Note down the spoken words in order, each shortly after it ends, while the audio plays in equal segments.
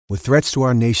With threats to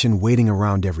our nation waiting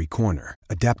around every corner,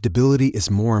 adaptability is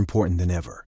more important than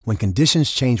ever. When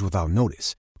conditions change without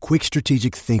notice, quick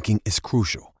strategic thinking is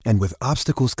crucial. And with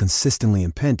obstacles consistently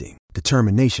impending,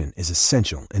 determination is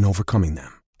essential in overcoming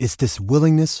them. It's this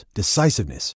willingness,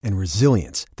 decisiveness, and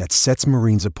resilience that sets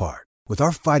Marines apart. With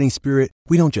our fighting spirit,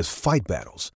 we don't just fight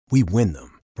battles, we win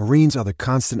them. Marines are the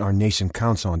constant our nation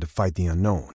counts on to fight the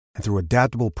unknown. And through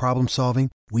adaptable problem solving,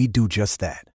 we do just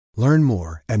that. Learn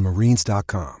more at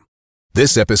marines.com.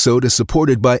 This episode is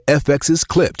supported by FX's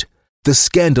Clipped, the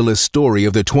scandalous story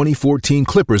of the 2014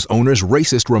 Clippers owner's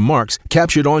racist remarks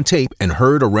captured on tape and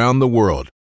heard around the world.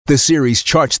 The series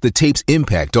charts the tape's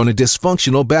impact on a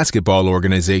dysfunctional basketball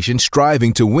organization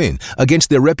striving to win against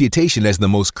their reputation as the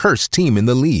most cursed team in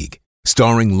the league.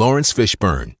 Starring Lawrence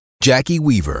Fishburne, Jackie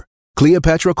Weaver,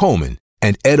 Cleopatra Coleman,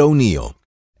 and Ed O'Neill.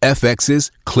 FX's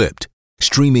Clipped,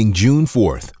 streaming June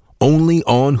 4th, only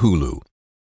on Hulu.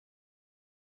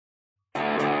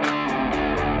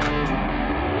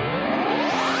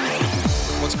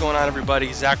 What's going on,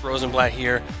 everybody? Zach Rosenblatt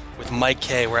here with Mike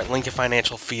Kay. We're at Lincoln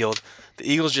Financial Field.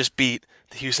 The Eagles just beat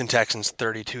the Houston Texans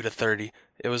 32-30.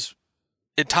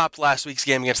 It topped last week's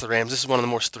game against the Rams. This is one of the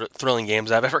more thrilling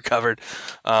games I've ever covered.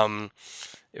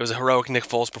 It was a heroic Nick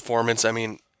Foles performance. I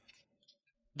mean,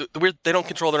 they don't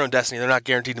control their own destiny. They're not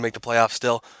guaranteed to make the playoffs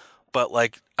still. But,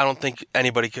 I don't think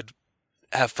anybody could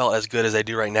have felt as good as they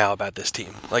do right now about this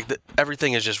team.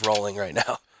 Everything is just rolling right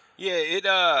now.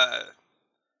 Yeah,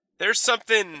 there's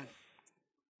something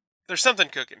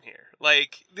cooking here.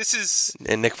 This is...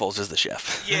 And Nick Foles is the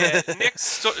chef. Yeah,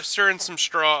 Nick's stirring some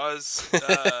straws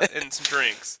and some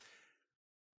drinks.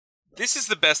 This is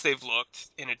the best they've looked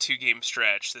in a 2-game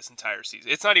stretch this entire season.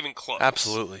 It's not even close.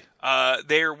 Absolutely.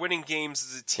 They are winning games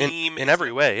as a team. In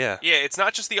every way, yeah. Yeah, it's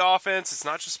not just the offense. It's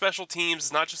not just special teams.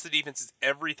 It's not just the defense. It's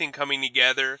everything coming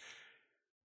together.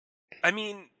 I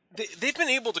mean... They've been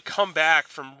able to come back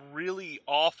from really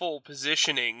awful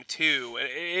positioning, too.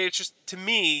 It's just, to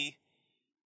me,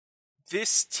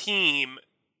 this team,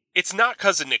 it's not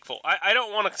because of Nick Foles. I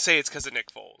don't want to say it's because of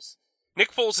Nick Foles.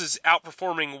 Nick Foles is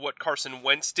outperforming what Carson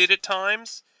Wentz did at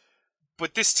times,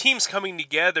 but this team's coming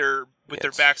together with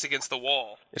their backs against the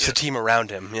wall. It's the team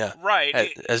around him, yeah.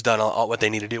 Right. Has done all what they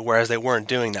need to do, whereas they weren't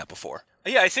doing that before.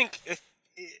 Yeah,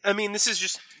 I mean, this is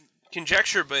just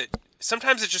conjecture, but...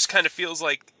 Sometimes it just kind of feels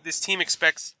like this team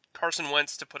expects Carson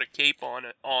Wentz to put a cape on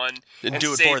and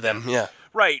do it for them. Yeah,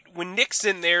 right. When Nick's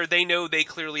in there, they know they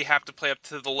clearly have to play up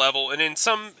to the level, and in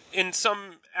some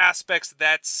aspects,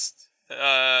 that's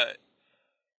good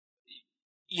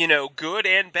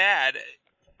and bad.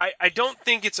 I don't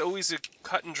think it's always a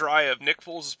cut and dry of Nick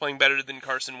Foles is playing better than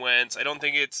Carson Wentz. I don't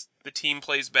think it's the team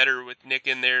plays better with Nick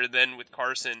in there than with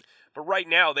Carson. But right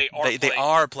now, they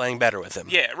are playing better with him.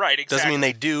 Yeah, right, exactly. Doesn't mean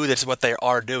they do. That's what they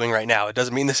are doing right now. It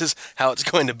doesn't mean this is how it's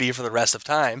going to be for the rest of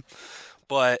time.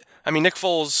 But, I mean, Nick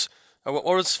Foles, what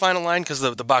was his final line? Because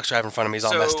the box drive in front of me is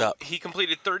all messed up. He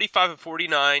completed 35 of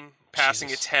 49 passing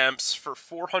attempts for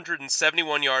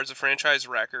 471 yards, a franchise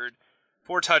record,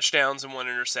 4 touchdowns, and 1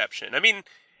 interception. I mean,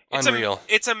 unreal.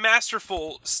 It's a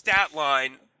masterful stat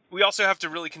line. We also have to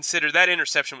really consider that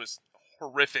interception was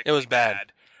horrific. It was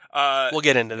bad. We'll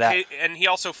get into that. And he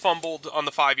also fumbled on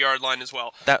the 5-yard line as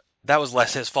well. That was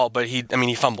less his fault, but he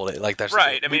fumbled it. That's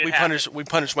right. We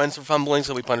punish Wentz for fumbling,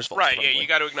 so we punish Foles. Right. For yeah, you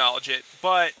got to acknowledge it.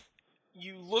 But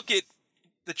you look at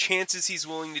the chances he's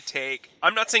willing to take.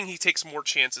 I'm not saying he takes more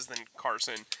chances than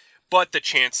Carson, but the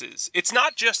chances. It's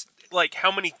not just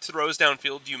how many throws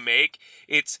downfield you make.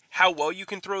 It's how well you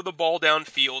can throw the ball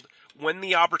downfield. When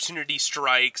the opportunity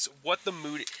strikes, what the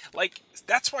mood...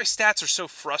 that's why stats are so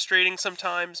frustrating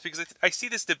sometimes, because I see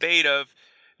this debate of,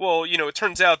 it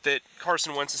turns out that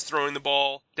Carson Wentz is throwing the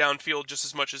ball downfield just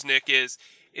as much as Nick is.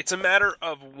 It's a matter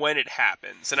of when it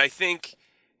happens, and I think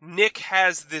Nick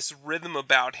has this rhythm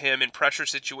about him in pressure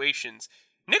situations.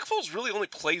 Nick Foles really only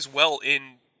plays well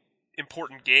in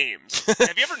important games.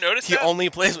 Have you ever noticed that? He only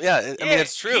plays... Yeah, I mean,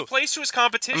 it's true. He plays to his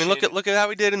competition. I mean, look at how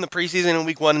he did in the preseason in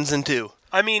week 1 and 2.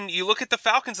 I mean, you look at the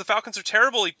Falcons. The Falcons are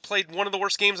terrible. He played one of the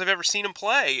worst games I've ever seen him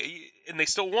play, and they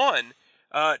still won.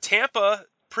 Tampa,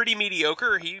 pretty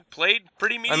mediocre. He played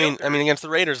pretty mediocre. I mean, against the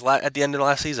Raiders at the end of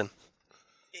last season.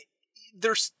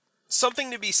 There's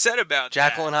something to be said about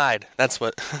Jekyll and Hyde. That's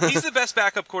what. He's the best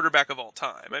backup quarterback of all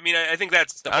time. I mean, I think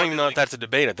that's... I don't even know if that's a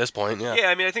debate at this point. Yeah. Yeah,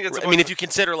 I mean, I think that's... if you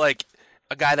consider,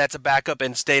 a guy that's a backup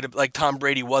and stayed, Tom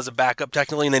Brady was a backup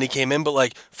technically, and then he came in, but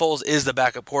Foles is the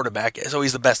backup quarterback, so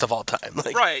he's the best of all time.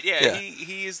 Right, yeah.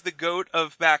 He is the GOAT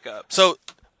of backup. So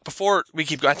before we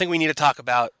keep going, I think we need to talk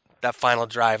about that final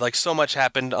drive. So much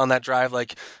happened on that drive.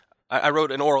 I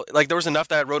wrote an oral, like there was enough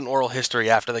that I wrote an oral history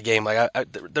after the game. Like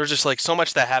there was just like so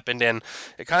much that happened, and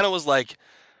it kind of was like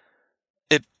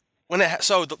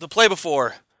the play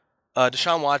before.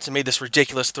 Deshaun Watson made this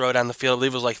ridiculous throw down the field. I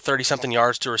believe it was like 30-something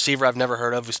yards to a receiver I've never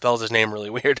heard of who spells his name really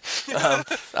weird. I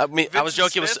was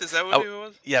joking. Smith, is that what it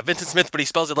was? Yeah, Vincent Smith, but he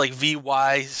spells it like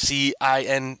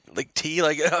Vycin, like T.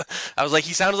 Like I was like,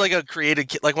 he sounds like a created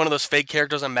kid, like one of those fake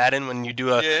characters on Madden when you do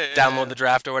download the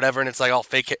draft or whatever, and it's like all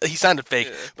fake. He sounded fake.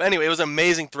 Yeah. But anyway, it was an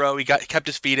amazing throw. He kept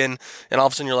his feet in, and all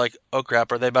of a sudden you're like, oh crap,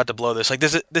 are they about to blow this? Like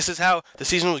this is how the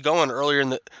season was going earlier in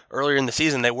the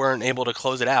season. They weren't able to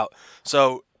close it out.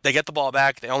 So they get the ball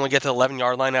back. They only get to the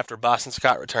 11-yard line after Boston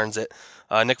Scott returns it.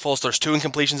 Nick Foles throws 2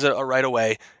 incompletions right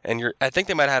away, and I think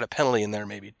they might have had a penalty in there.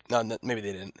 Maybe maybe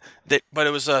they didn't. But it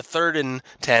was 3rd and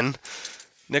 10.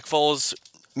 Nick Foles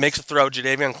makes a throw.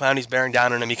 Jadeveon Clowney's bearing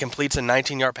down on him. He completes a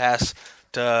 19-yard pass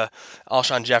to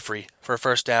Alshon Jeffrey for a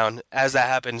first down. As that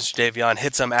happens, Jadeveon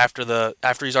hits him after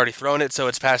he's already thrown it, so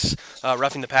it's past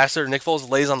roughing the passer. Nick Foles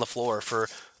lays on the floor for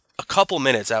a couple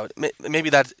minutes out. Maybe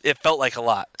it felt like a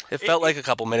lot. It felt like a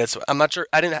couple minutes. I'm not sure.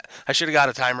 I should have got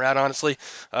a timer out, honestly.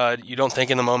 You don't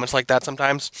think in the moments like that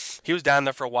sometimes. He was down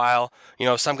there for a while.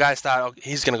 Some guys thought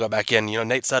he's going to go back in.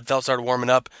 Nate Sudfeld started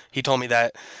warming up. He told me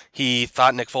that he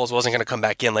thought Nick Foles wasn't going to come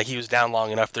back in. Like he was down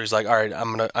long enough that he's like, all right,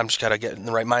 I'm just got to get in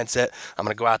the right mindset. I'm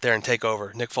going to go out there and take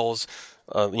over. Nick Foles,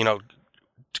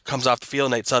 comes off the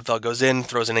field. Nate Sudfeld goes in,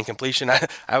 throws an incompletion.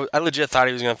 I legit thought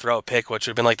he was going to throw a pick, which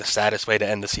would have been like the saddest way to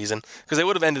end the season, because they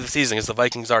would have ended the season because the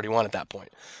Vikings already won at that point.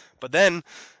 But then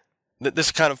this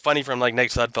is kind of funny from like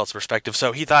Nate Sudfeld's perspective.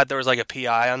 So he thought there was like a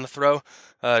PI on the throw.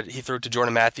 He threw it to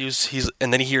Jordan Matthews.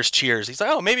 And then he hears cheers. He's like,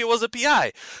 oh, maybe it was a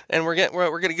PI, and we're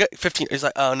gonna get 15. He's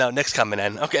like, oh no, Nick's coming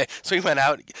in. Okay, so he went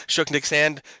out, shook Nick's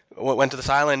hand, went to the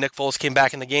sideline. Nick Foles came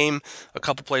back in the game. A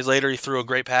couple plays later, he threw a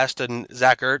great pass to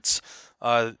Zach Ertz.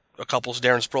 A couple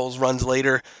Darren Sproles runs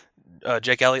later,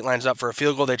 Jake Elliott lines up for a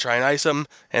field goal. They try and ice him,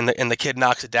 and the kid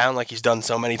knocks it down like he's done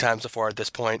so many times before at this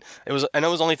point. I know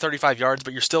it was only 35 yards,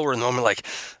 but you're still in the moment like,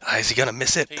 is he gonna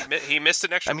miss it? He missed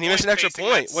an extra. He missed an extra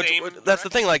point. That's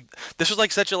the thing. Like this was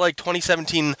like such a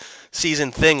 2017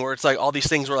 season thing where it's like all these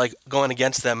things were like going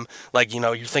against them. Like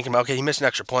you're thinking about, okay, he missed an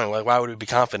extra point. Like why would we be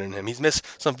confident in him? He's missed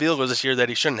some field goals this year that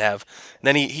he shouldn't have. And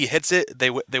then he hits it.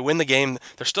 They win the game.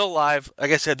 They're still alive.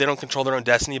 Like I said, they don't control their own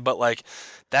destiny, but like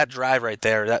that drive right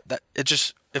there,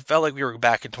 it felt like we were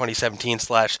back in 2017 /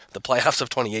 the playoffs of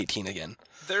 2018 again.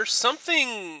 There's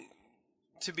something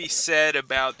to be said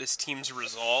about this team's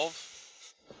resolve.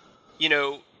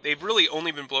 They've really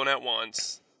only been blown out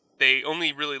once. They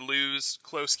only really lose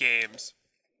close games.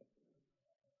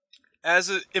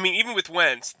 Even with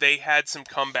Wentz, they had some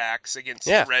comebacks against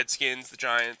the Redskins, the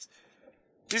Giants.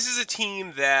 This is a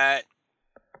team that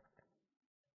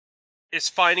is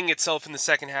finding itself in the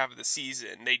second half of the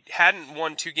season. They hadn't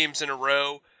won 2 games in a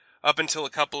row up until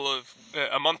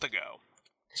a month ago.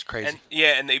 It's crazy.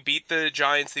 And they beat the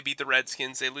Giants, they beat the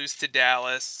Redskins, they lose to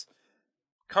Dallas.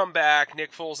 Come back,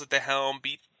 Nick Foles at the helm,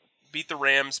 beat the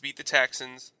Rams, beat the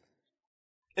Texans.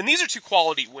 And these are 2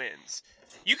 quality wins.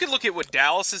 You can look at what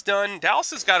Dallas has done.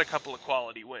 Dallas has got a couple of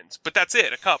quality wins, but that's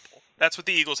it, a couple. That's what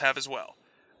the Eagles have as well.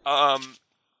 And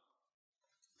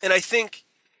I think,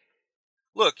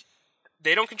 look,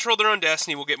 they don't control their own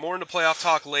destiny. We'll get more into playoff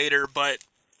talk later, but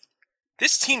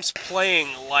this team's playing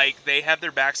like they have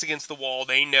their backs against the wall.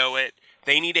 They know it.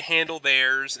 They need to handle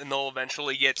theirs, and they'll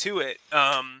eventually get to it.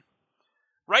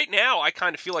 Right now, I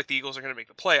kind of feel like the Eagles are going to make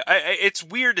the play. It's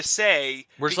weird to say.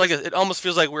 It almost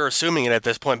feels like we're assuming it at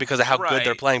this point because of how good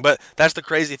they're playing. But that's the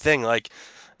crazy thing. Like,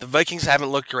 the Vikings haven't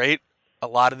looked great a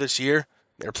lot of this year.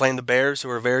 They're playing the Bears, who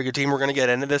are a very good team. We're going to get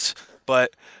into this,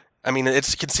 but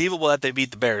it's conceivable that they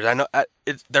beat the Bears. I know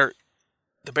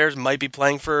the Bears might be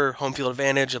playing for home field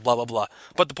advantage and blah, blah, blah.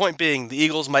 But the point being, the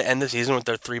Eagles might end the season with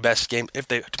their 3 best games,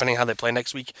 depending on how they play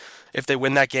next week. If they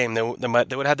win that game, they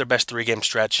would have their best 3-game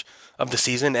stretch of the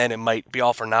season, and it might be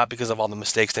all for naught because of all the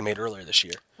mistakes they made earlier this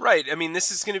year. Right.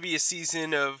 This is going to be a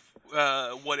season of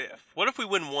what if. What if we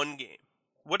win 1 game?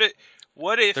 What if...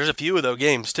 There's a few of those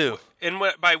games, too. And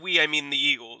by we, I mean the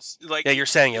Eagles. You're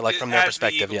saying it from their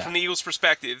perspective, From the Eagles'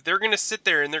 perspective. They're going to sit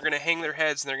there and they're going to hang their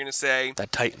heads and they're going to say...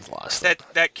 That Titans lost.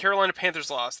 That Carolina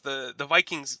Panthers lost. The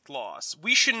Vikings lost.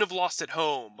 We shouldn't have lost at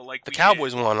home. But the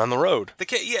Cowboys won on the road.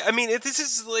 This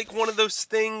is like one of those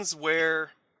things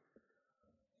where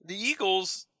the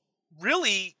Eagles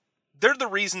really... They're the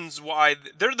reason why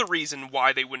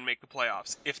they wouldn't make the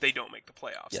playoffs if they don't make the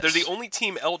playoffs. Yes. They're the only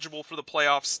team eligible for the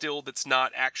playoffs still that's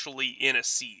not actually in a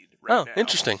seed right now. Oh,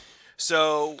 interesting.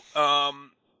 So,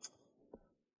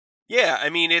 Yeah, I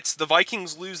mean, it's the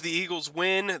Vikings lose, the Eagles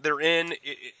win, they're in,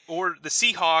 or the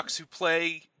Seahawks who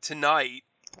play tonight.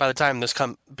 By the time a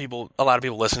lot of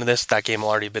people listen to this, that game will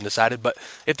already have been decided. But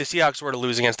if the Seahawks were to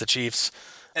lose against the Chiefs,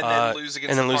 and then lose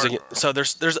against the Cardinals. So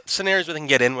there's scenarios where they can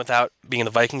get in without being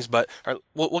the Vikings, but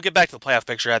we'll get back to the playoff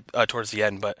picture towards the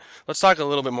end. But let's talk a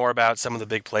little bit more about some of the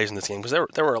big plays in this game, because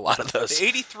there were a lot of those. The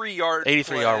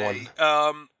 83-yard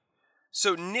one.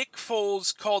 So Nick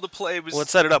Foles called a play.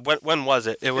 Let's set it up. When was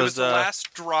it? It was the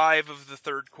last drive of the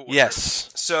third quarter.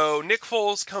 Yes. So Nick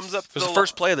Foles comes up. It was the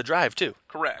first play of the drive too.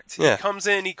 Correct. Yeah. He comes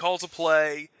in. He calls a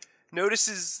play.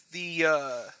 Notices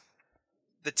the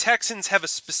Texans have a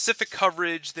specific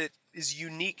coverage that is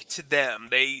unique to them.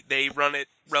 They run it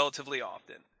relatively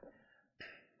often.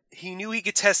 He knew he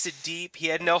could test it deep. He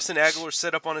had Nelson Aguilar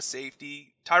set up on a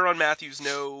safety. Tyrann Mathieu,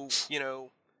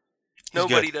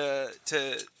 nobody to.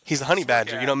 He's the honey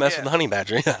badger. You don't mess with the honey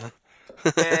badger. Yeah.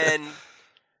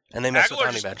 And they mess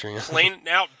Aguilar with the honey badger. Yeah. Plain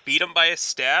out beat him by a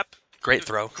step. Great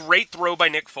throw. Great throw by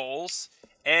Nick Foles.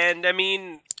 And I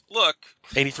mean, look.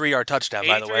 83-yard touchdown,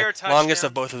 by the way. Longest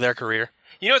of both of their career.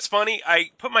 You know what's funny? I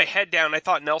put my head down. I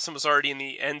thought Nelson was already in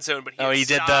the end zone, but he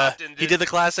did the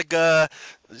classic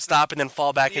stop and then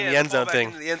fall back in the end zone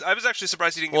thing. I was actually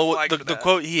surprised he didn't get flagged for that. The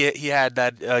quote he had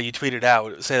that you tweeted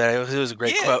out say that it was a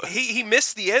great quote. He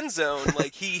missed the end zone.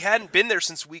 Like, he hadn't been there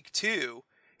since week 2.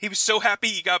 He was so happy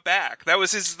he got back. That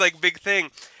was his big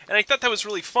thing. And I thought that was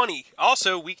really funny.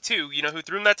 Also, week 2, you know who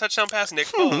threw him that touchdown pass? Nick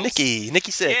Foles.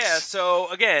 Nicky 6. Yeah.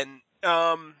 So again.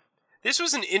 This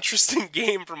was an interesting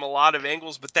game from a lot of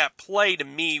angles, but that play to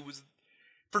me was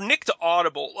for Nick to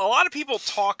audible. A lot of people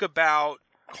talk about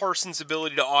Carson's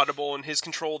ability to audible and his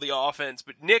control of the offense,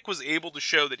 but Nick was able to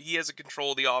show that he has a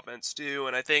control of the offense too,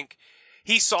 and I think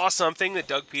he saw something that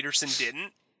Doug Peterson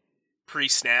didn't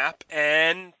pre-snap,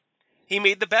 and he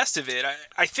made the best of it.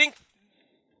 I think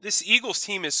this Eagles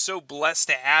team is so blessed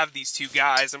to have these two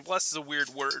guys, and blessed is a weird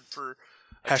word for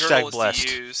a journalist blessed.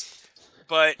 to use.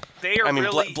 But they are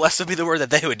really... blessed would be the word that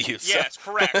they would use. Yes,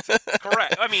 so.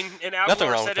 Correct. I mean, and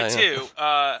Aguilar said it too.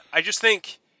 I just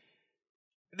think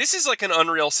this is like an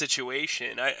unreal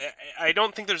situation. I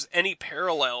don't think there's any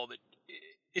parallel.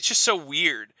 It's just so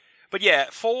weird. But yeah,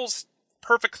 Foles,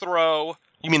 perfect throw.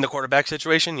 You mean the quarterback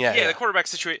situation? Yeah, the quarterback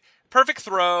situation. Perfect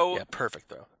throw. Yeah, perfect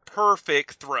throw.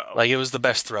 Perfect throw. Like, it was the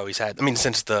best throw he's had. I mean,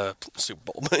 since the Super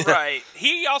Bowl. Right.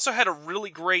 He also had a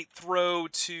really great throw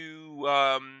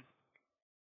to...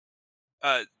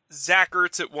 Zach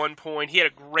Ertz at one point. He had a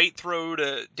great throw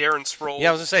to Darren Sproles. Yeah,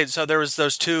 I was going to say, so there was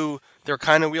those two, they were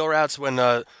kind of wheel routes when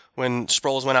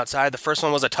Sproles went outside. The first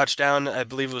one was a touchdown. I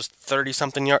believe it was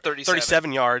 37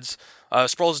 yards.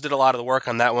 Sproles did a lot of the work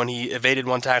on that one. He evaded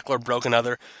one tackler, broke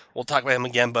another. We'll talk about him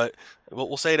again, but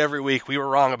we'll say it every week. We were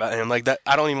wrong about him. Like, that,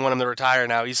 I don't even want him to retire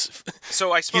now. He's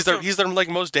their like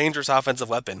most dangerous offensive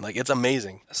weapon. Like, it's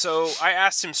amazing. So I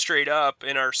asked him straight up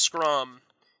in our scrum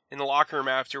in the locker room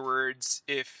afterwards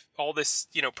if all this,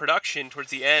 production towards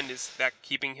the end, is that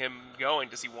keeping him going?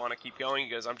 Does he want to keep going? He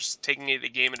goes, I'm just taking it a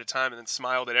game at a time, and then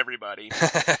smiled at everybody.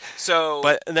 So,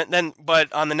 but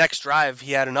on the next drive,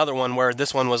 he had another one where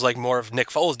this one was like more of Nick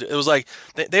Foles. It was like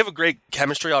they have a great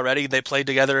chemistry already. They played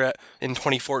together in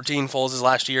 2014, Foles'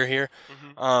 last year here.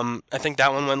 Mm-hmm. I think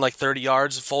that one went like 30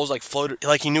 yards. Foles floated,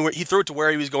 like he threw it to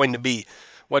where he was going to be.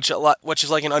 Which is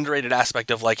like an underrated aspect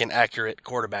of like an accurate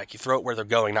quarterback. You throw it where they're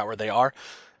going, not where they are.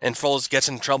 And Foles gets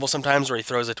in trouble sometimes where he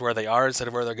throws it to where they are instead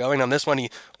of where they're going. On this one, he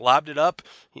lobbed it up.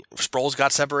 Sproles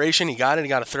got separation. He got it. He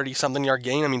got a 30-something yard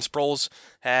gain. I mean, Sproles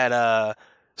had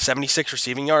 76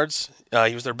 receiving yards.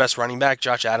 He was their best running back.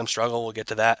 Josh Adams struggled. We'll get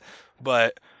to that.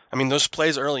 But, I mean, those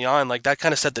plays early on, like, that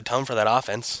kind of set the tone for that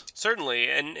offense. Certainly.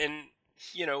 And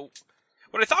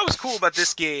what I thought was cool about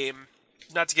this game,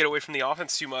 not to get away from the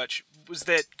offense too much, was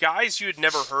that guys you had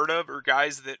never heard of, or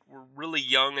guys that were really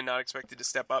young and not expected to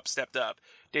step up, stepped up.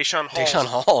 Deshaun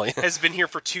Hall has been here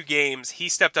for 2 games. He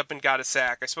stepped up and got a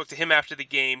sack. I spoke to him after the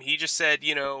game. He just said,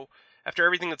 after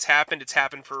everything that's happened, it's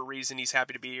happened for a reason. He's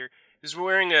happy to be here. He was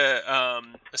wearing a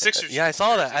Sixers. Yeah, I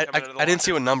saw that. I didn't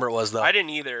see what number it was, though. I didn't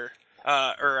either.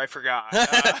 Or I forgot.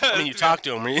 I mean, you talked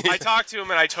to him. I talked to him,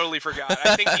 and I totally forgot.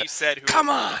 I think he said who. Come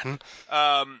on!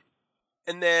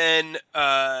 And then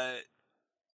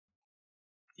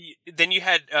you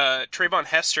had Trayvon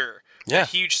Hester, a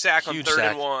huge sack on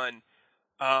 3rd and 1.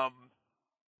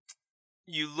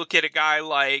 You look at a guy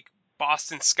like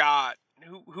Boston Scott,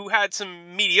 who had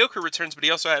some mediocre returns, but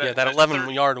he also had that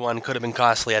 11-yard one could have been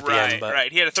costly at the end. But.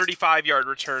 Right, he had a 35-yard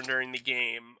return during the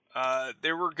game.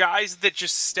 There were guys that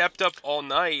just stepped up all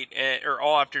night, or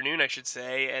all afternoon, I should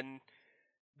say, and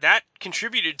that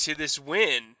contributed to this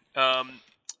win.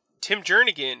 Tim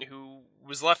Jernigan, who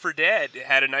was left for dead.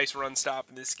 Had a nice run stop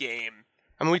in this game.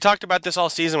 I mean, we talked about this all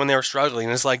season when they were struggling.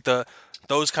 It's like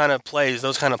those kind of plays,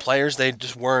 those kind of players, they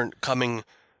just weren't coming.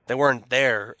 They weren't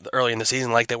there early in the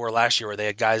season like they were last year, where they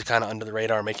had guys kind of under the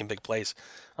radar making big plays.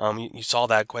 You saw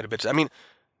that quite a bit. I mean,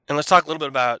 and let's talk a little bit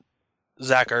about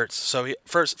Zach Ertz. So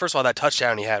first of all, that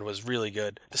touchdown he had was really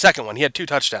good. The second one, he had 2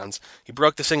 touchdowns. He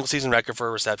broke the single season record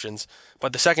for receptions,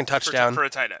 but the second touchdown for a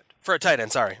tight end. For a tight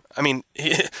end, sorry. I mean,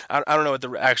 I don't know what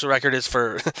the actual record is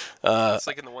for. It's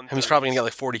like in the 130s. He's probably gonna get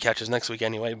like 40 catches next week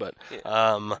anyway. But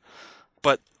yeah.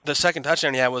 But the second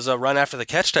touchdown he had was a run after the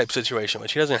catch type situation,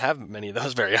 which he doesn't have many of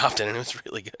those very often, and it was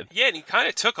really good. Yeah, and he kind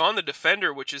of took on the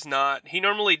defender, which is not. He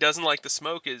normally doesn't like the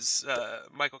smoke, as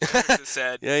Michael Kendricks has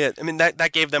said. Yeah. I mean,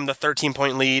 that gave them the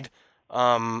 13-point lead.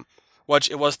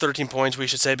 Which it was 13 points, we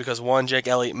should say, because one, Jake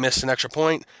Elliott missed an extra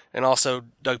point, and also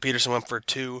Doug Peterson went for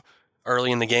 2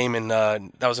 early in the game, and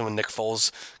that was when Nick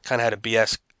Foles kind of had a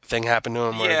BS thing happen to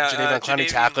him, where Jadeveon Clowney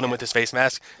tackled him with his face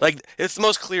mask. Like, it's the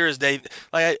most clear as day.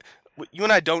 Like, you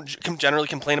and I don't generally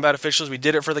complain about officials. We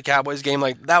did it for the Cowboys game.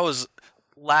 Like, that was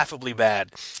laughably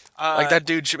bad. Like, that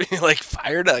dude should be, like,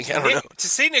 fired. Like, I don't know. To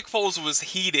say Nick Foles was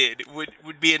heated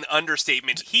would be an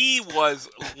understatement. He was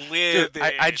livid. Dude,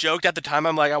 I joked at the time.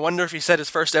 I'm like, I wonder if he said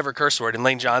his first ever curse word. And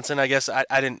Lane Johnson, I guess,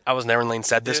 I didn't. I was never Lane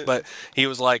said this, but he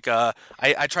was like, I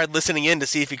tried listening in to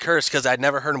see if he cursed because I'd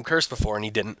never heard him curse before, and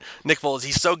he didn't. Nick Foles,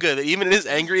 he's so good that even in his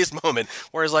angriest moment,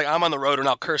 whereas like I'm on the road and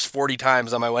I'll curse 40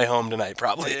 times on my way home tonight,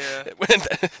 probably. Yeah.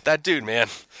 That dude, man.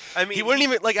 I mean, he wouldn't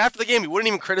even like after the game. He wouldn't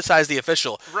even criticize the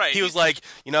official. Right. He was like,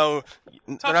 you know.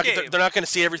 They're not going to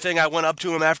see everything. I went up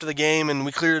to him after the game, and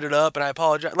we cleared it up, and I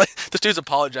apologize. Like, this dude's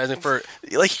apologizing for,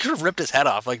 like, he could have ripped his head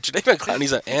off. Like, Jadeveon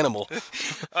Clowney's an animal.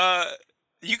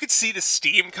 You could see the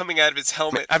steam coming out of his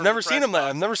helmet. I've never seen him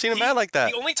mad like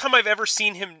that. The only time I've ever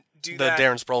seen him do the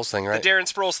Darren Sproles thing, right? The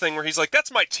Darren Sproles thing where he's like, that's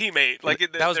my teammate. Like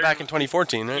that was back in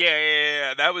 2014, right?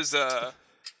 Yeah. That was, where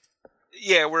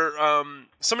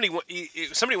somebody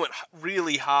went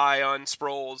really high on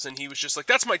Sproles, and he was just like,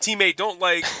 "That's my teammate. Don't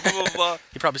like." Blah, blah, blah.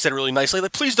 He probably said it really nicely,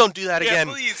 like, "Please don't do that again.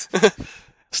 Please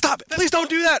stop it. Please don't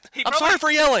do that. I'm sorry for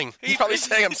yelling." He's probably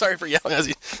saying, "I'm sorry for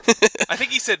yelling." I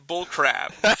think he said "bull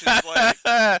crap," which is like,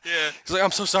 He's like,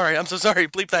 "I'm so sorry.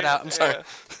 Bleep that out. I'm sorry."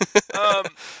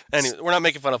 Anyway, we're not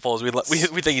making fun of Foles.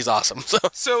 We think he's awesome.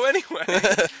 So anyway,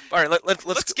 all right.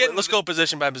 Let's go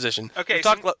position by position. Okay.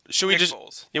 Should we just?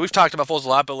 Foles. Yeah, we've talked about Foles a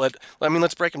lot, but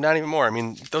let's break him down even more. I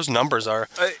mean, those numbers are.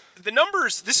 The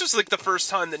numbers. This was like the first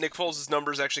time that Nick Foles'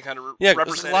 numbers actually kind of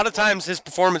represented. A lot of times his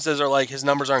performances are like his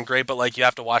numbers aren't great, but like you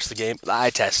have to watch the game, the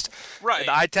eye test. Right.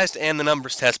 The eye test and the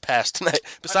numbers test passed tonight.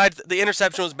 Besides, the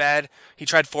interception was bad. He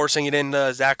tried forcing it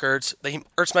into Zach Ertz.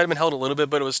 Ertz might have been held a little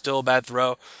bit, but it was still a bad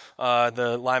throw.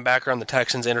 The linebacker on the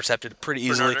Texans intercepted it pretty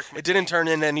easily. It didn't turn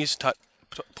into any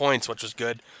points, which was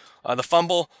good. The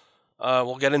fumble.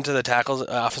 We'll get into the tackles,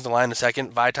 offensive line in a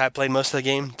second. Vitae played most of the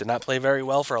game. Did not play very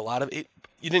well for a lot of it.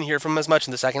 You didn't hear from him as much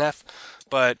in the second half,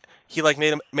 but he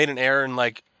made an error in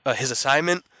his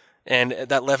assignment, and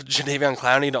that left Jadeveon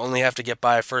Clowney to only have to get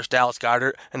by first Dallas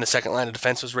Goedert, and the second line of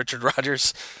defense was Richard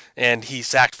Rodgers, and he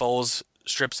sacked Foles,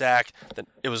 strip sack.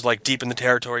 It was like deep in the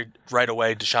territory right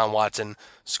away. Deshaun Watson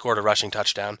scored a rushing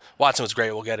touchdown. Watson was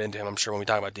great. We'll get into him, I'm sure, when we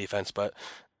talk about defense, but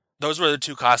those were the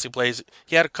 2 costly plays.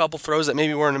 He had a couple throws that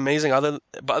maybe weren't amazing,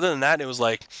 but other than that, it was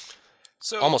like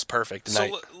almost perfect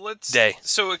day.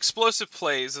 So explosive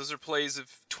plays, those are plays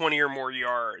of 20 or more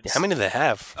yards. Yeah, how many do they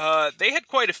have? They had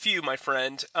quite a few, my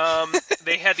friend.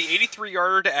 They had the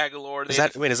 83-yarder to Aguilar. Is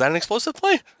that an explosive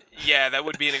play? Yeah, that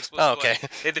would be an explosive play.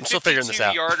 They had the I'm still figuring this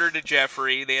out. 52-yarder to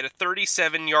Jeffrey. They had a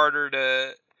 37-yarder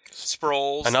to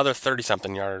Sproles. Another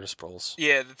 30-something yarder to Sproles.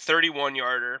 Yeah, the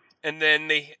 31-yarder. And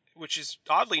then which is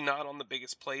oddly not on the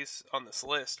biggest place on this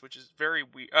list, which is very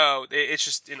weird. Oh, it's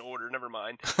just in order. Never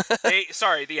mind. They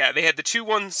had the 2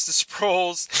 ones to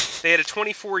Sproles. They had a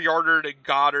 24-yarder to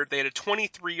Goddard. They had a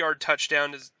 23-yard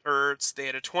touchdown to Ertz. They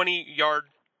had a 20-yard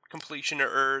completion to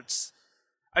Ertz.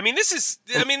 I mean, this is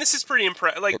pretty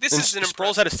impressive. Like, this is an impressive.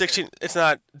 Sproles had a 16. It's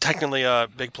not technically a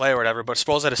big play or whatever, but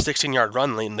Sproles had a 16-yard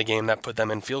run late in the game that put them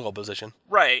in field goal position.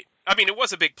 Right. I mean, it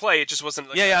was a big play. It just wasn't.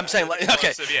 I'm saying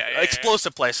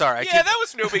explosive play. Sorry. That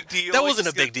was no big deal. That wasn't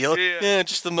a big deal. Yeah,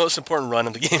 just the most important run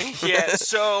of the game.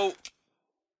 So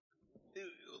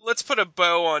let's put a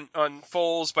bow on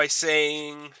Foles by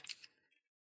saying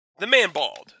the man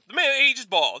balled. He just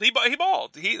balled. He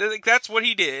balled. That's what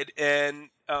he did. And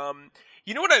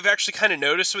you know what I've actually kind of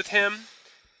noticed with him?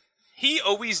 He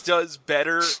always does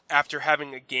better after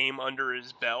having a game under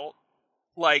his belt.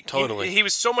 Like, totally. He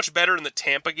was so much better in the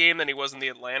Tampa game than he was in the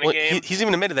Atlanta game. He's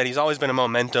even admitted that he's always been a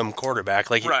momentum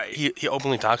quarterback. Like, right. he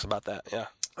openly talks about that, yeah.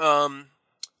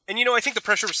 And I think the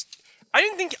pressure was. I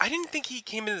didn't think he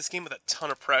came into this game with a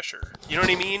ton of pressure. You know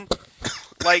what I mean?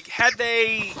 Like had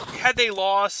they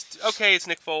lost, okay, it's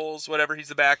Nick Foles, whatever, he's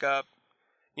the backup.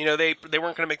 They weren't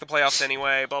going to make the playoffs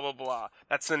anyway. Blah blah blah.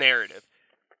 That's the narrative.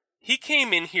 He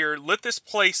came in here, lit this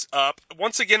place up.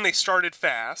 Once again, they started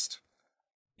fast.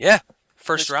 Yeah,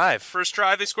 first drive. First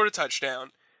drive, they scored a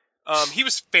touchdown. He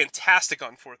was fantastic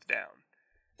on fourth down.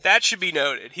 That should be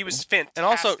noted. He was fantastic. And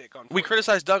also, we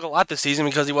criticized Doug a lot this season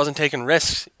because he wasn't taking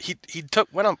risks. He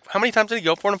went on. How many times did he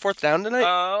go for it on fourth down today?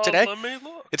 Let me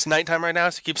look. It's nighttime right now,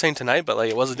 so I keep saying tonight, but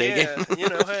it was a day game.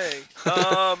 Hey.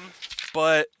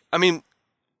 But I mean,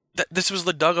 this was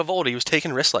the Doug of old. He was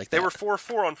taking risks like that. They were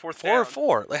 4-4 on fourth down.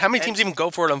 4-4. Like how many teams even go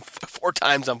for it on 4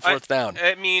 times on fourth down?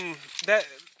 I mean that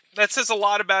says a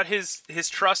lot about his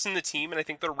trust in the team, and I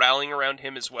think they're rallying around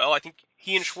him as well. I think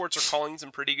he and Schwartz are calling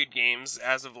some pretty good games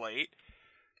as of late.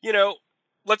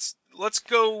 Let's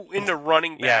go into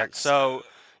running backs. Yeah, so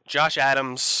Josh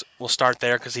Adams will start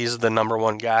there because he's the number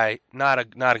one guy. Not a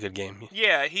good game.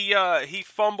 Yeah, he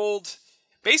fumbled.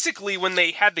 Basically, when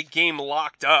they had the game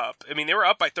locked up, I mean, they were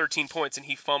up by 13 points, and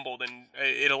he fumbled, and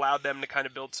it allowed them to kind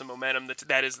of build some momentum.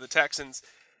 That is the Texans.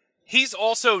 He's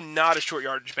also not a short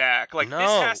yardage back. We've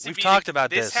talked about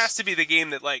this. This has to be the game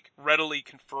that readily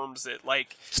confirms it.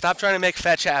 Stop trying to make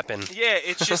fetch happen. Yeah,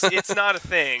 it's just it's not a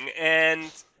thing,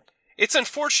 and it's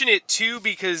unfortunate too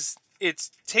because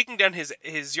it's taking down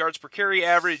his yards per carry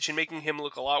average and making him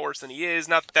look a lot worse than he is.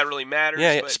 Not that really matters.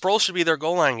 Yeah, Sproles should be their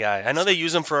goal line guy. I know they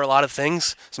use him for a lot of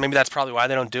things, so maybe that's probably why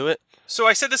they don't do it. So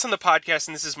I said this on the podcast,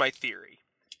 and this is my theory.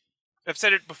 I've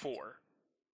said it before.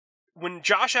 When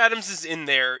Josh Adams is in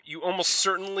there, you almost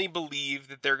certainly believe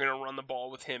that they're going to run the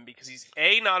ball with him because he's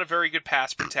A, not a very good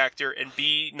pass protector, and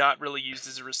B, not really used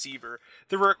as a receiver.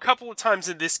 There were a couple of times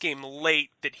in this game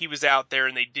late that he was out there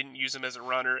and they didn't use him as a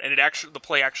runner, and the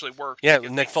play actually worked. Yeah,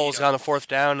 Nick Foles got on the fourth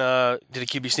down, did a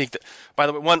QB sneak. By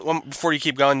the way, one before you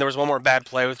keep going, there was one more bad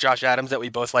play with Josh Adams that we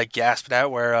both gasped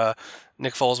at where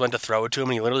Nick Foles went to throw it to him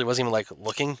and he literally wasn't even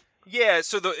looking. Yeah,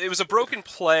 so it was a broken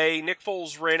play. Nick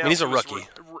Foles ran out. He's a rookie.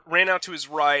 Ran out to his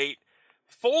right.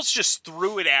 Foles just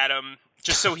threw it at him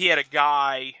just so he had a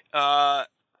guy.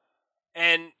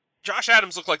 And Josh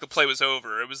Adams looked like the play was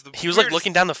over. He was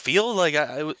looking down the field.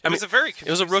 It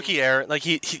was a rookie error.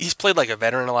 He's played like a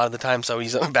veteran a lot of the time, so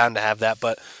he's bound to have that.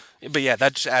 But yeah,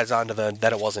 that just adds on to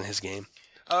that it wasn't his game.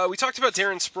 We talked about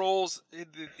Darren Sproles.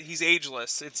 He's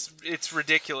ageless. It's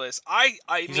ridiculous.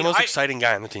 He's the most exciting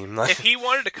guy on the team. If he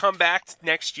wanted to come back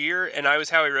next year and I was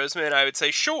Howie Roseman, I would say,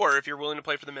 sure, if you're willing to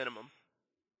play for the minimum.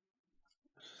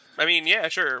 I mean, yeah,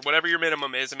 sure. Whatever your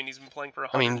minimum is. I mean, he's been playing for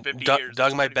 150 years.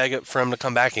 Doug might beg for him to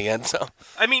come back again. So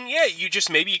I mean, yeah,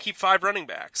 maybe you keep 5 running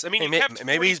backs. I mean,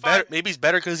 maybe he's better. Maybe he's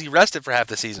better because he rested for half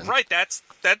the season. Right.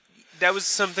 That was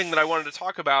something that I wanted to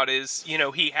talk about is,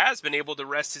 he has been able to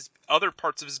rest his other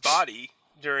parts of his body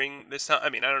during this time. I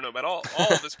mean, I don't know about all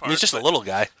of his parts. He's just a little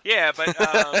guy. Yeah, but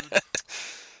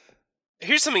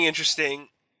here's something interesting.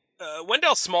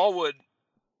 Wendell Smallwood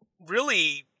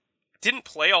really didn't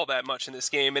play all that much in this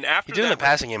game. And after he did in the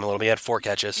passing game a little bit. He had 4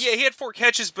 catches. Yeah, he had 4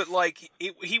 catches, but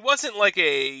he wasn't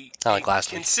last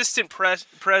consistent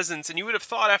presence. And you would have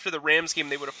thought after the Rams game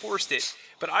they would have forced it.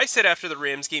 But I said after the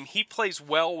Rams game, he plays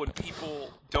well when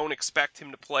people don't expect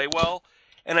him to play well.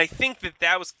 And I think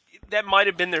that might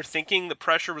have been their thinking. The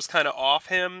pressure was kind of off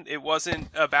him. It wasn't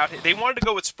about him. They wanted to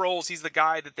go with Sproles. He's the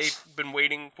guy that they've been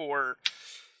waiting for,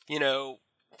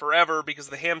 forever because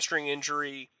of the hamstring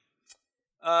injury.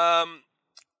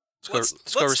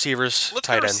 Let's go receivers,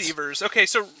 tight ends. Receivers. Okay,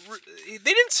 so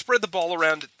they didn't spread the ball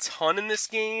around a ton in this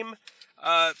game.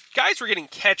 Guys were getting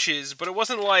catches, but it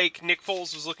wasn't like Nick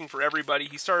Foles was looking for everybody.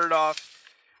 He started off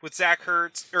with Zach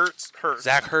Ertz.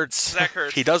 Zach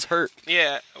Ertz. He does hurt.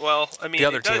 Yeah, well, I mean, the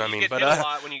other team, you get hit a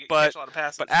lot when you catch a lot of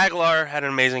passes. But Aguilar had an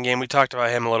amazing game. We talked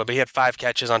about him a little bit. He had 5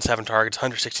 catches on 7 targets,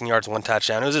 116 yards, 1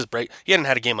 touchdown. It was his break. He hadn't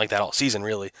had a game like that all season,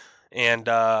 really. And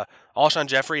Alshon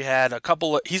Jeffrey had a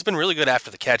couple of... He's been really good after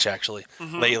the catch, actually,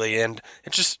 lately. And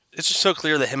it's just so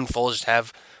clear that him and Foles just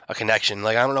have a connection.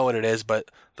 I don't know what it is, but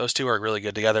those two are really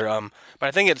good together. But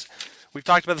I think we've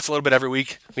talked about this a little bit every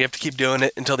week. We have to keep doing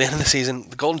it until the end of the season.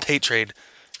 The Golden Tate trade,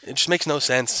 it just makes no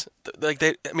sense.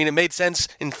 It made sense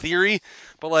in theory,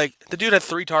 but the dude had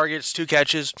 3 targets, 2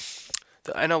 catches.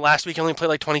 I know last week he only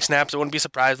played 20 snaps. I wouldn't be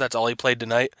surprised that's all he played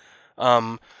tonight.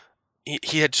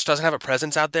 He just doesn't have a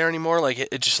presence out there anymore.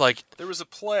 It just There was a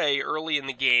play early in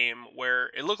the game where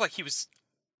it looked like he was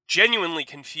genuinely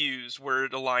confused where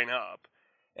to line up,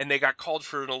 and they got called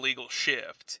for an illegal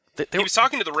shift. He was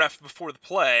talking to the ref before the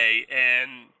play,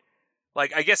 and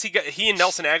I guess he and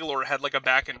Nelson Aguilar had a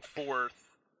back and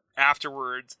forth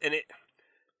afterwards, and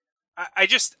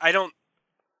I don't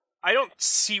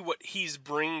see what he's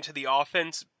bringing to the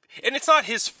offense. And it's not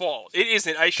his fault. It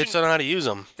isn't. They just don't know how to use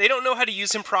him. They don't know how to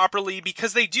use him properly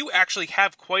because they do actually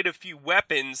have quite a few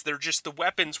weapons. They're just the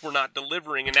weapons were not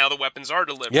delivering, and now the weapons are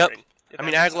delivering. Yep. I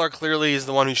mean, Aguilar clearly is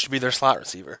the one who should be their slot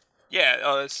receiver.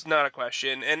 Yeah, it's not a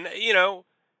question. And,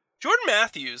 Jordan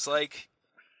Matthews, I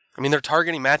mean, they're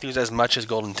targeting Matthews as much as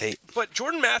Golden Tate. But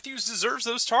Jordan Matthews deserves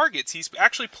those targets. He's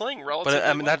actually playing relatively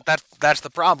well. But, that's the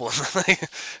problem.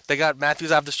 They got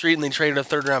Matthews off the street, and they traded a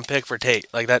third-round pick for Tate.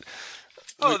 Like that...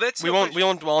 Oh, we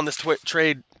won't dwell on this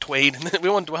trade. We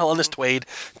won't dwell on this trade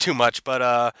too much, but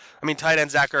tight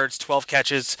end Zach Ertz, 12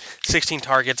 catches, 16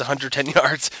 targets, 110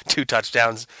 yards, 2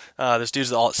 touchdowns. This dude's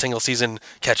the single season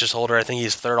catches holder. I think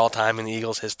he's third all time in the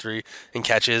Eagles' history in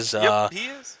catches. Yep, he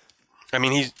is. I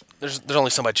mean, there's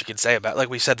only so much you can say about. Like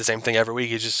we said the same thing every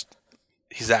week. He's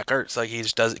Zach Ertz. Like he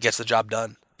just gets the job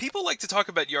done. People like to talk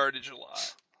about yardage a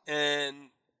lot, and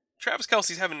Travis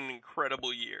Kelce's having an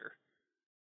incredible year.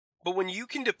 But when you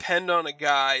can depend on a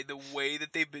guy the way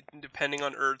that they've been depending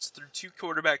on Ertz through 2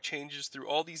 quarterback changes, through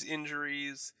all these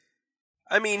injuries,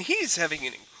 I mean, he's having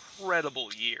an incredible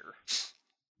year.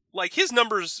 Like his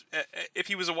numbers, if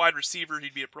he was a wide receiver,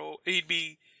 he'd be a pro. He'd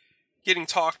be getting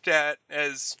talked at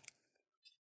as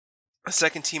a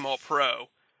second-team All-Pro.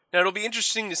 Now it'll be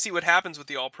interesting to see what happens with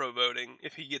the All-Pro voting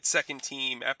if he gets second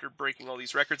team after breaking all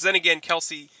these records. Then again,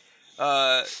 Kelce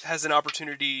has an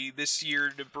opportunity this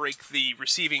year to break the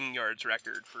receiving yards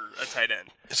record for a tight end.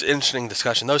 It's an interesting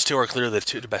discussion. Those two are clearly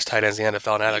the best tight ends in the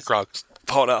NFL now that Gronk's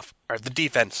fallen off. All right, the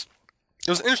defense. It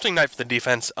was an interesting night for the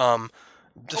defense. Wait.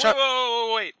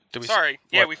 Sorry.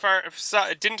 Yeah, we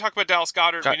didn't talk about Dallas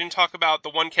Goedert. We didn't talk about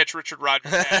the one catch Richard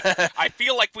Rodgers had. I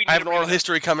feel like we need I have an oral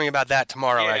history coming about that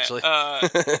tomorrow, actually.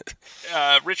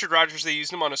 Richard Rodgers, they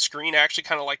used him on a screen. I actually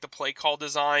kind of like the play call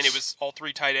design. It was all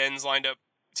 3 tight ends lined up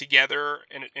together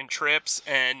in trips,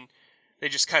 and they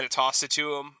just kind of tossed it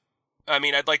to him. I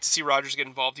mean, I'd like to see Rodgers get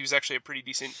involved. He was actually a pretty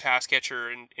decent pass catcher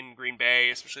in Green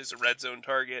Bay, especially as a red zone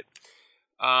target.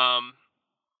 Dallas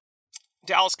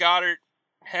Goedert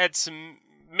had some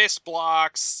missed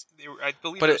blocks. I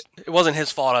believe, but it wasn't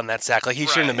his fault on that sack. Like he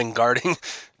shouldn't have been guarding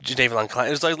Jadeveon Clowney.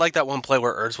 It was like that one play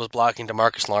where Ertz was blocking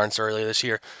DeMarcus Lawrence earlier this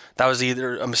year. That was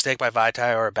either a mistake by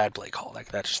Vitae or a bad play call.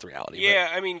 That's just the reality.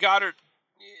 Yeah, I mean Goddard.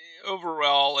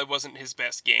 Overall, it wasn't his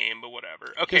best game, but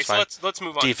whatever. Okay, so let's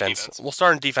move on to defense. We'll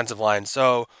start in defensive line.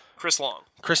 So Chris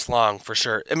Long, for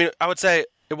sure. I mean, I would say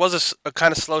it was a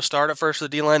kind of slow start at first for the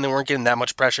D-line. They weren't getting that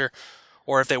much pressure.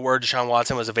 Or if they were, Deshaun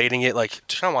Watson was evading it. Like,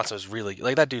 Deshaun Watson was really...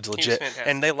 Like, that dude's legit.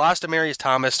 And they lost Demaryius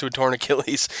Thomas to a torn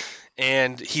Achilles.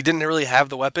 And he didn't really have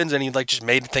the weapons, and he, just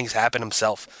made things happen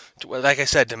himself. Like I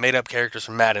said, to made up characters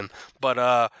from Madden.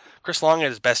 But Chris Long had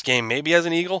his best game, maybe as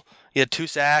an Eagle. He had 2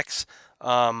 sacks.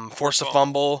 Forced a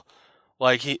fumble,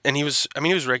 he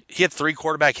had 3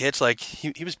 quarterback hits. Like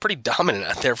he was pretty dominant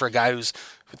out there for a guy who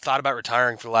thought about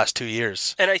retiring for the last 2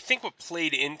 years. And I think what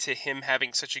played into him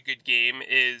having such a good game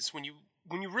is when you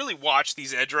really watch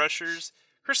these edge rushers,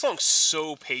 Chris Long's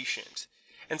so patient.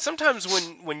 And sometimes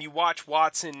when you watch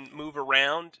Watson move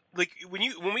around, like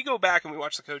when we go back and we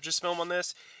watch the coaches film on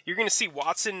this, you're going to see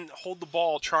Watson hold the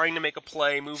ball, trying to make a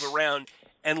play, move around,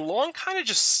 and Long kind of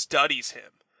just studies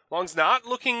him. Long's not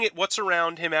looking at what's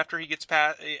around him after he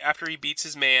beats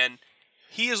his man.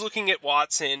 He is looking at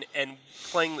Watson and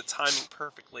playing the timing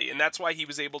perfectly, and that's why he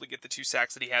was able to get the 2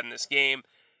 sacks that he had in this game.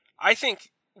 I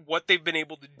think what they've been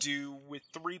able to do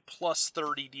with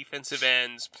 3+30 defensive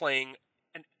ends playing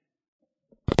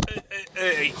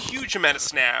a huge amount of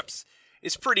snaps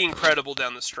is pretty incredible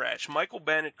down the stretch. Michael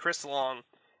Bennett, Chris Long,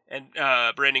 and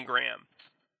Brandon Graham.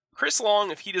 Chris Long,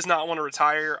 if he does not want to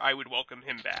retire, I would welcome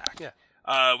him back. Yeah.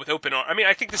 With open arms. I mean,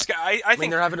 I think this guy... I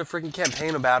think they're having a freaking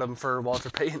campaign about him for Walter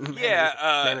Payton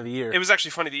Man of the Year. It was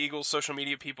actually funny. The Eagles social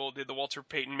media people did the Walter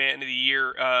Payton Man of the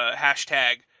Year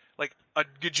hashtag a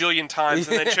gajillion times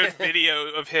and then showed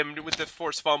video of him with the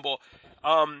forced fumble.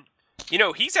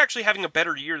 He's actually having a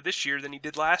better year this year than he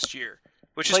did last year.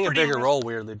 Which playing is a bigger role,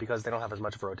 weirdly, because they don't have as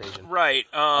much of a rotation. Right.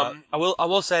 I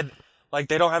will say...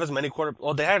 they don't have as many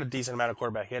well, they had a decent amount of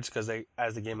quarterback hits because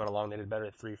as the game went along, they did better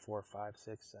at 3, 4, 5,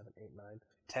 6, 7, 8, 9,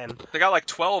 10. They got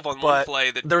 12 on one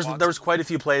play. There was quite a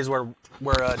few plays where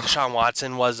Deshaun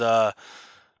Watson was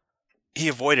he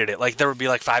avoided it. There would be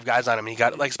 5 guys on him. And he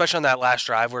got especially on that last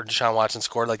drive where Deshaun Watson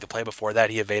scored. The play before that,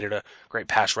 he evaded a great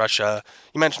pass rush. You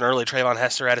mentioned earlier Trayvon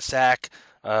Hester had a sack.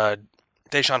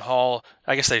 Deshaun Hall.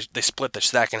 I guess they split the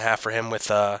sack in half for him with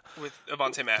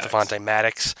Avonte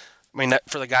Maddox. I mean,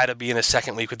 for the guy to be in his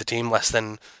second week with the team, less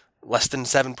than less than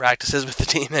 7 practices with the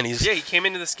team, and he came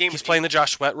into this game. He's playing the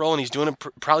Josh Sweat role, and he's doing it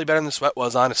probably better than Sweat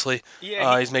was, honestly.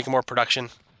 Yeah, he's making more production.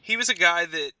 He was a guy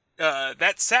that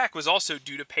that sack was also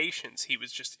due to patience. He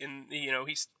was just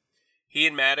he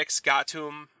and Maddox got to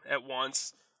him at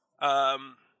once.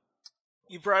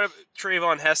 You brought up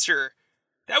Trayvon Hester.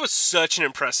 That was such an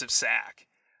impressive sack.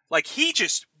 Like, he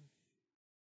just,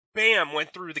 bam,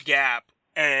 went through the gap.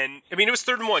 And, I mean, it was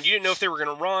 3rd and 1. You didn't know if they were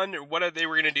going to run or what they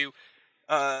were going to do.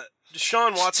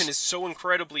 Deshaun Watson is so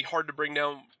incredibly hard to bring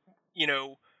down,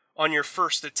 on your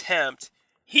first attempt.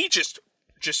 He just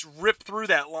ripped through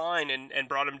that line and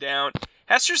brought him down.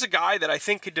 Hester's a guy that I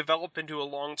think could develop into a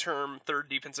long-term 3rd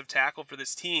defensive tackle for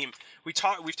this team. We've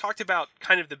talked about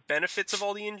kind of the benefits of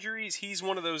all the injuries. He's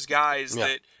one of those guys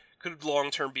that could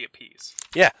long-term be a piece.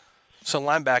 Yeah. So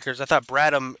linebackers, I thought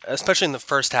Bradham, especially in the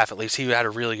first half at least, he had a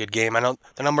really good game. I know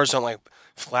the numbers don't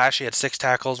flash. He had 6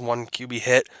 tackles, 1 QB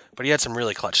hit, but he had some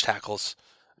really clutch tackles.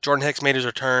 Jordan Hicks made his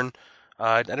return.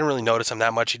 I didn't really notice him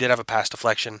that much. He did have a pass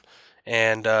deflection,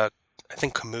 and I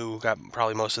think Camus got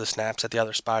probably most of the snaps at the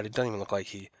other spot. It doesn't even look like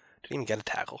he didn't even get a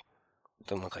tackle. It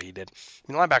doesn't look like he did.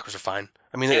 I mean, linebackers are fine.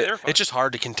 I mean, it's just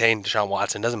hard to contain Deshaun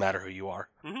Watson. It doesn't matter who you are.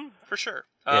 Mm-hmm, for sure.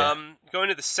 Yeah. Going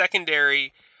to the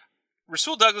secondary,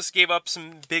 Rasul Douglas gave up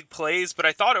some big plays, but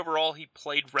I thought overall he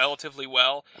played relatively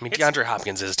well. I mean, DeAndre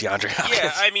Hopkins is DeAndre Hopkins.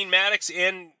 Yeah, I mean, Maddox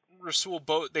and Rasul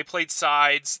they played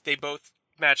sides. They both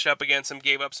matched up against him,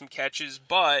 gave up some catches,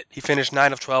 but he finished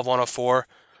 9 of 12, 104.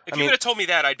 If you would have told me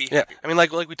that, I'd be happy. Yeah, I mean,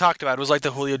 like we talked about, it was like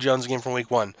the Julio Jones game from Week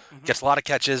 1. Mm-hmm. Gets a lot of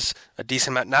catches, a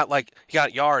decent amount. Not like he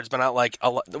got yards, but not like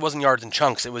it wasn't yards in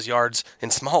chunks. It was yards in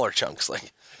smaller chunks.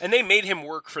 And they made him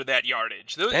work for that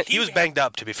yardage. He was banged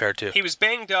up, to be fair, too. He was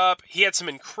banged up. He had some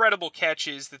incredible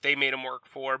catches that they made him work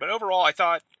for. But overall, I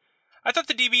thought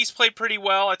the DBs played pretty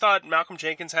well. I thought Malcolm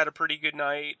Jenkins had a pretty good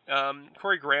night.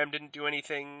 Corey Graham didn't do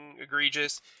anything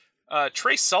egregious.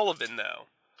 Trey Sullivan, though.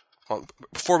 Well,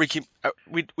 before we keep,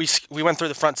 we went through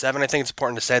the front 7. I think it's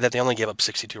important to say that they only gave up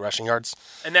 62 rushing yards,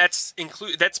 and that's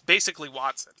basically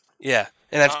Watson. Yeah,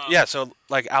 and that's So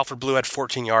Alfred Blue had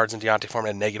 14 yards and Deontay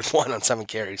Foreman had -1 on 7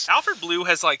 carries. Alfred Blue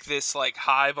has this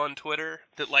hive on Twitter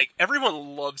that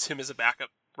everyone loves him as a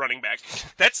backup running back.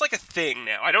 That's a thing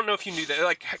now. I don't know if you knew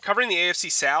that. Covering the AFC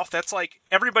South, that's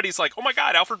everybody's oh my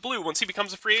God, Alfred Blue once he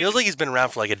becomes a free agent. Feels like he's been around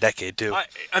for a decade too.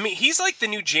 I mean, he's the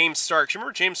new James Starks.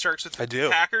 Remember James Starks with the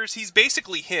Packers? He's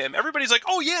basically him. Everybody's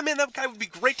oh yeah, man, that guy would be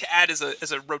great to add as a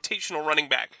rotational running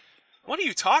back. What are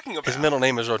you talking about? His middle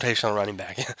name is rotational running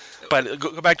back. But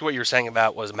go back to what you were saying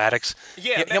about was Maddox.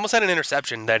 Yeah, he almost had an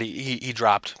interception that he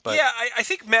dropped. But yeah, I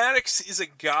think Maddox is a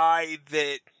guy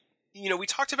that, we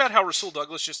talked about how Rasul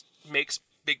Douglas just makes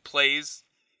big plays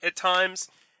at times,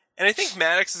 and I think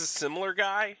Maddox is a similar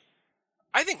guy.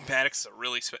 I think Maddox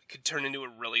is could turn into a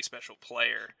really special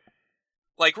player.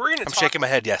 I'm shaking my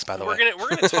head yes, by the way. We're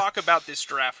gonna talk about this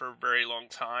draft for a very long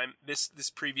time. This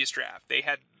previous draft, they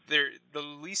had the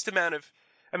least amount of.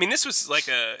 I mean, this was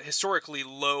a historically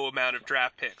low amount of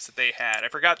draft picks that they had. I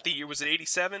forgot the year. Was it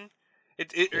 87?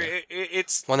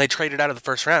 It's when they traded out of the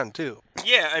first round too.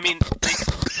 Yeah, I mean,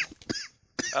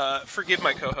 forgive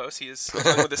my co-host. He is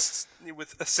dealing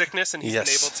with a sickness, and he's been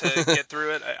able to get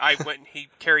through it. I went. He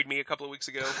carried me a couple of weeks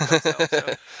ago. Myself,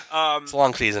 so, it's a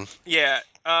long season. Yeah.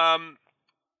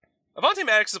 Avonte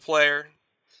Maddox is a player.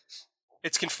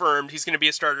 It's confirmed he's going to be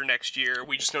a starter next year.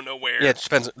 We just don't know where. Yeah, it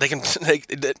depends.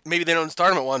 Maybe they don't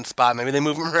start him at one spot. Maybe they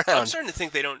move him around. I'm starting to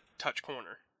think they don't touch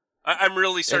corner. I'm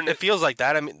really starting It feels like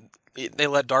that. I mean, they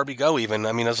let Darby go even.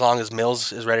 I mean, as long as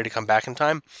Mills is ready to come back in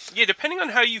time. Yeah, depending on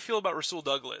how you feel about Rasul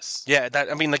Douglas. Yeah, that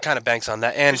kind of banks on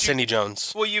that. And Sidney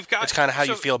Jones. Well, you've got... It's kind of how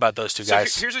you feel about those two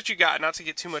guys. Here's what you got. Not to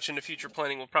get too much into future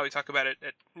planning. We'll probably talk about it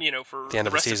for the end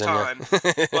of the rest season, of time.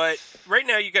 Yeah. But right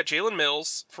now you've got Jalen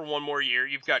Mills for one more year.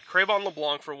 You've got Crayvon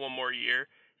LeBlanc for one more year.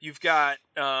 You've got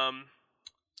Avonte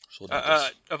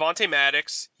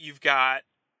Maddox. You've got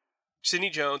Sidney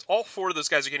Jones. All 4 of those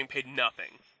guys are getting paid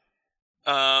nothing.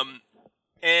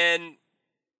 And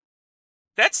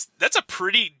that's a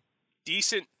pretty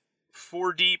decent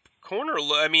 4-deep corner.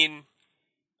 I mean,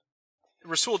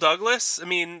 Rasul Douglas. I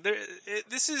mean,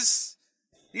 these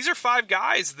are 5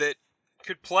 guys that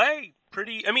could play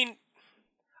pretty. I mean,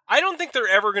 I don't think they're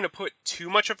ever going to put too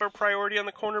much of a priority on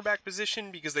the cornerback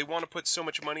position because they want to put so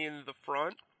much money into the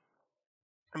front.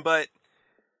 But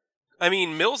I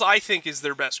mean, Mills, I think, is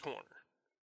their best corner.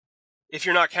 If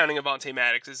you're not counting Avonte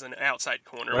Maddox as an outside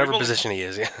corner. Whatever position he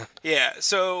is, yeah. Yeah,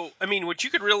 so, I mean, what you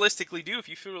could realistically do if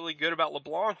you feel really good about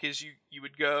LeBlanc is you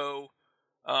would go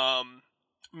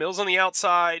Mills on the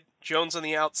outside, Jones on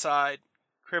the outside,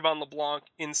 Crayvon LeBlanc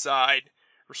inside,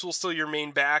 Rasul's still your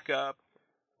main backup,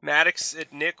 Maddox at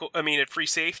at free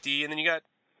safety, and then you got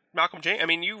Malcolm James. I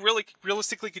mean, you really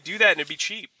realistically could do that, and it'd be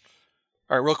cheap.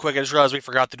 All right, real quick, I just realized we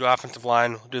forgot to do offensive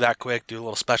line. We'll do that quick, do a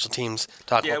little special teams,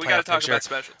 talk about playoff picture. Yeah, we got to talk about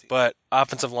special teams. But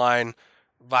offensive line,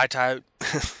 Vaitai,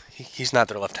 he's not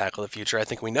their left tackle of the future. I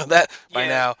think we know that by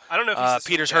now. I don't know if he's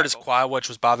Peters hurt his quad, which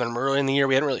was bothering him early in the year.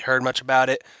 We hadn't really heard much about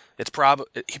it.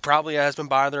 He probably has been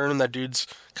bothering him. That dude's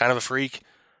kind of a freak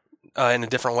in a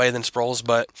different way than Sproles,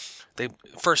 but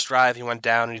first drive he went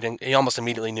down and he almost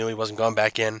immediately knew he wasn't going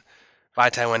back in.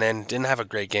 Vaitai went in, didn't have a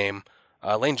great game.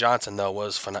 Lane Johnson, though,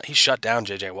 was phenomenal. He shut down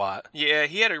J.J. Watt. Yeah,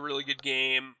 he had a really good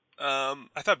game. I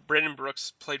thought Brandon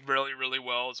Brooks played really, really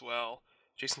well as well.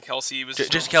 Jason Kelsey was...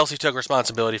 Jason Kelsey took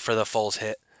responsibility for the Foles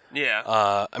hit.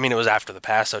 Yeah. It was after the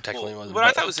pass, so technically it wasn't... What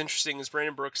I thought was interesting is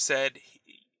Brandon Brooks said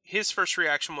his first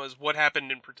reaction was, what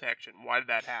happened in protection? Why did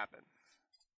that happen?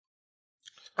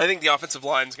 I think the offensive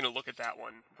line is going to look at that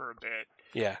one for a bit.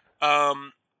 Yeah. All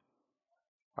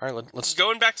right, let's...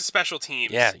 Going back to special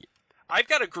teams. Yeah. I've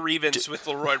got a grievance with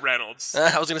Leroy Reynolds.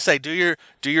 I was going to say, do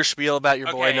your spiel about your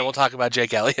boy, and then we'll talk about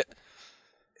Jake Elliott.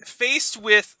 Faced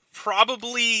with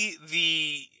probably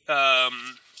the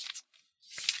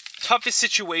toughest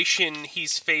situation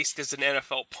he's faced as an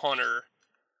NFL punter,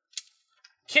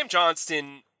 Cam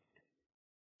Johnston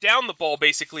downed the ball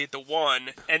basically at the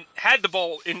 1 and had the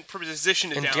ball in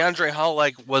position to down. And DeAndre Hall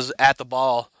was at the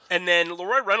ball. And then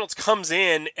Leroy Reynolds comes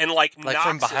in and knocks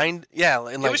from behind. It. Yeah,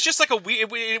 and it was just like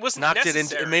it wasn't knocked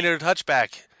necessary. It made it a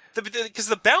touchback. Because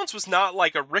the bounce was not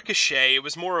like a ricochet; it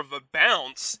was more of a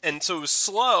bounce, and so it was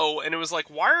slow. And it was like,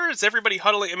 why is everybody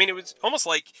huddling? I mean, it was almost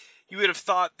like you would have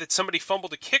thought that somebody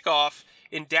fumbled a kickoff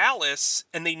in Dallas,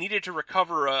 and they needed to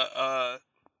recover a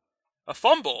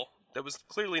fumble. That was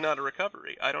clearly not a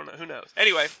recovery. I don't know. Who knows?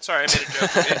 Anyway, sorry, I made a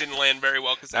joke. It didn't land very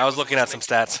well because I was looking at some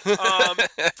stats.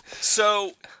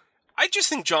 So I just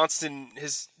think Johnston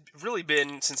has really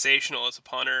been sensational as a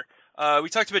punter. We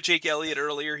talked about Jake Elliott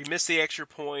earlier. He missed the extra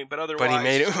point, but otherwise... But he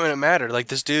made it when it mattered. Like,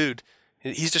 this dude,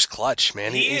 he's just clutch,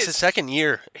 man. He's his second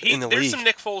year in the league. There's some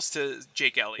Nick Foles to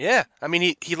Jake Elliott. Yeah. I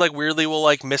mean, he weirdly will,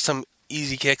 miss some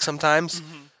easy kicks sometimes.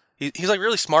 Mm-hmm. He's,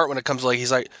 really smart when it comes to,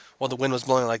 he's like, well, the wind was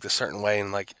blowing, this certain way,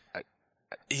 and,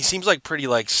 he seems, pretty,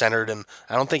 centered, and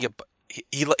I don't think it...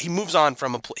 He moves on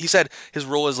from he said his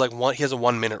rule is, he has a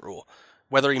 1 minute rule.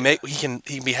 Whether he can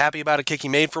be happy about a kick he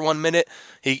made for 1 minute,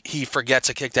 he forgets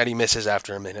a kick that he misses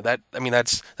after a minute.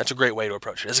 That's a great way to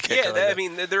approach it as a kicker.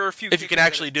 Yeah, there are a few. If you can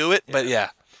actually do it, but yeah.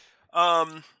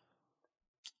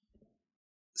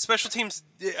 Special teams.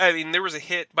 I mean, there was a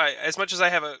hit by as much as I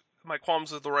have my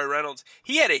qualms with Leroy Reynolds.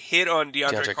 He had a hit on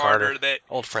DeAndre Carter that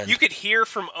old friend you could hear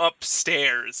from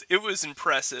upstairs. It was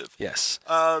impressive. Yes.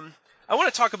 I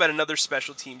want to talk about another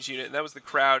special teams unit, and that was the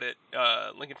crowd at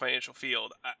Lincoln Financial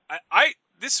Field.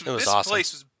 This awesome.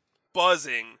 place was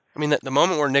buzzing. I mean, the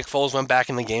moment where Nick Foles went back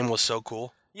in the game was so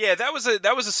cool. Yeah, that was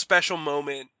a special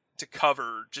moment to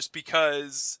cover, just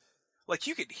because,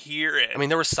 you could hear it. I mean,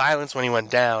 there was silence when he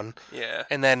went down. Yeah.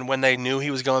 And then when they knew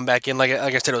he was going back in, like I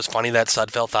said, it was funny that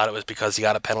Sudfeld thought it was because he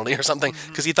got a penalty or something,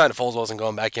 because he thought Foles wasn't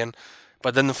going back in.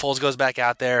 But then the Foles goes back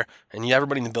out there, and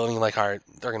everybody in the building all right,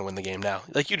 they're going to win the game now.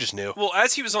 You just knew. Well,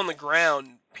 as he was on the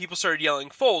ground, people started yelling,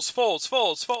 Foles, Foles,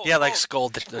 Foles, Foles. Yeah, Foles.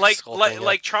 scold.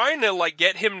 Trying to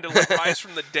get him to rise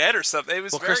from the dead or something. It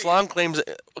was Chris Long claims.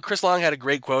 Chris Long had a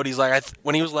great quote. He's like,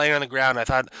 when he was laying on the ground, I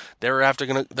thought they're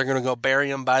gonna go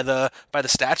bury him by the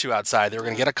statue outside. They were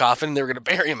gonna get a coffin, and they were gonna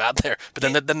bury him out there. But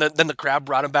then the crowd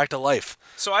brought him back to life.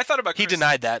 So I thought about he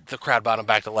denied that the crowd brought him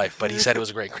back to life, but he said it was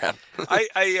a great crowd.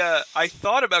 I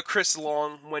thought about Chris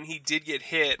Long when he did get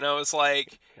hit, and I was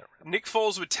like, Nick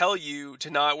Foles would tell you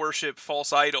to not worship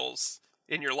false idols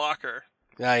in your locker.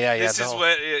 Yeah. This is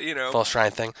what false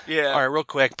shrine thing. Yeah. All right, real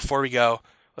quick before we go,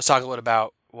 let's talk a little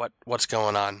about what's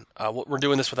going on. We're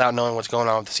doing this without knowing what's going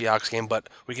on with the Seahawks game, but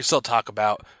we can still talk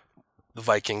about the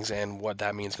Vikings and what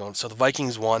that means going. So the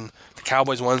Vikings won, the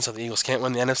Cowboys won, so the Eagles can't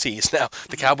win the NFC East now.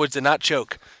 The Cowboys did not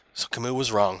choke, so Camus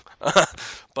was wrong.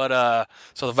 But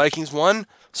so the Vikings won.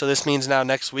 So this means now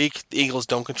next week the Eagles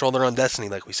don't control their own destiny,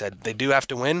 like we said. They do have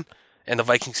to win, and the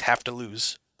Vikings have to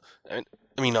lose. Or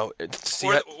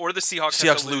the Seahawks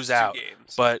have to lose out. 2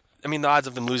 games. But I mean, the odds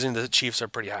of them losing to the Chiefs are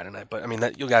pretty high tonight. But I mean,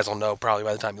 that you guys will know probably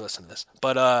by the time you listen to this.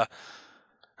 But I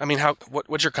mean,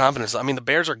 what's your confidence? I mean, the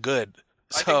Bears are good.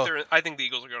 So I think the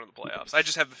Eagles are going to the playoffs. I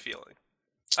just have the feeling.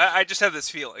 I just have this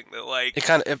feeling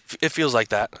that it feels like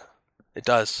that. It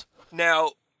does.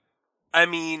 Now, I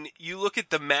mean, you look at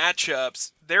the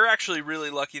matchups. They're actually really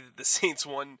lucky that the Saints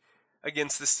won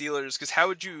against the Steelers, because how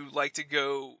would you like to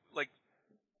go,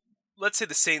 let's say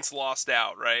the Saints lost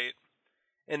out, right?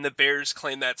 And the Bears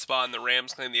claim that spot and the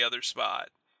Rams claim the other spot.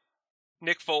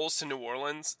 Nick Foles to New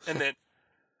Orleans, and then,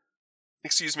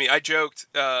 excuse me, I joked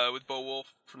with Bo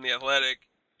Wolf from The Athletic.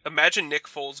 Imagine Nick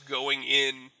Foles going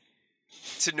in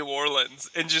to New Orleans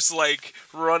and just like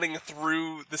running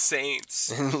through the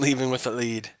Saints. And leaving with the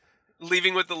lead.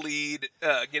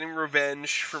 Getting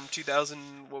revenge from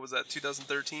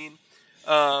 2013.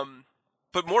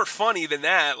 But more funny than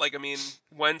that,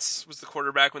 Wentz was the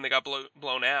quarterback when they got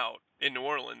blown out in New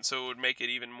Orleans, so it would make it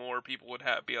even more people would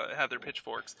have their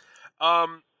pitchforks.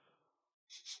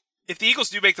 If the Eagles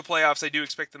do make the playoffs, I do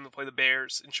expect them to play the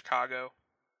Bears in Chicago.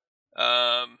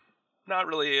 Not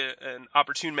really an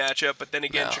opportune matchup, but then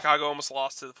again, Chicago almost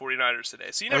lost to the 49ers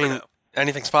today, so you never know.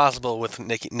 Anything's possible with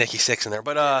Nicky Six in there.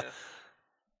 But, all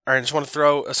right, I just want to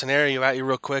throw a scenario at you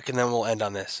real quick, and then we'll end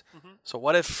on this. Mm-hmm. So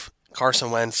what if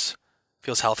Carson Wentz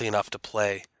feels healthy enough to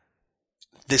play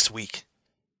this week?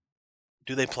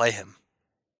 Do they play him?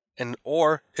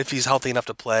 Or if he's healthy enough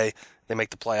to play, they make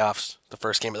the playoffs, the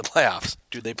first game of the playoffs.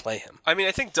 Do they play him? I mean,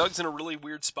 I think Doug's in a really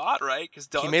weird spot, right? Because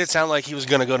he made it sound like he was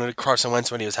going to go to Carson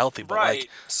Wentz when he was healthy. But right.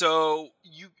 So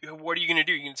what are you going to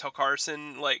do? You're going to tell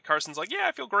Carson, Carson's like, yeah,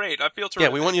 I feel great. I feel terrific.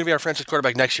 Yeah, we want you to be our franchise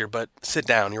quarterback next year, but sit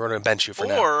down. You're going to bench you for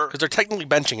now. Because they're technically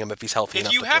benching him if he's healthy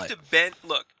enough to play. If you have to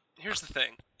look, here's the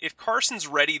thing. If Carson's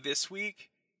ready this week,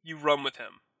 you run with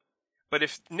him. But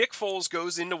if Nick Foles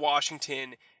goes into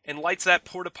Washington and lights that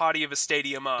porta potty of a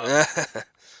stadium up,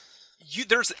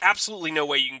 there's absolutely no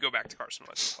way you can go back to Carson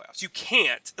Wentz in the playoffs. You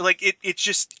can't. It's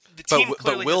just the team.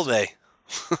 But will they?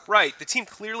 Right. The team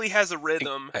clearly has a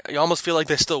rhythm. You almost feel like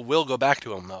they still will go back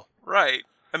to him, though. Right.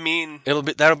 I mean,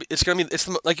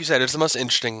 like you said, it's the most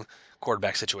interesting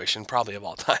quarterback situation probably of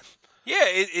all time. Yeah,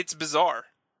 it's bizarre.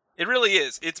 It really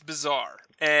is. It's bizarre,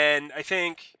 and I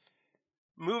think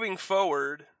moving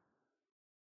forward,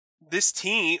 this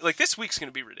team, this week's going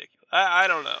to be ridiculous. I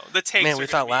don't know. The takes. Man, we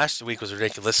thought last week was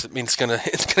ridiculous. I mean, it's gonna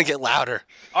get louder.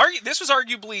 This was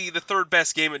arguably the third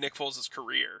best game of Nick Foles'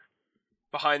 career,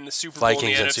 behind the Super Bowl Vikings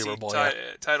and the and NFC Super Bowl,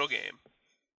 title game.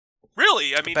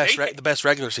 Really, I mean, the best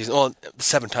regular season. Well, the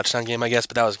 7-touchdown game, I guess,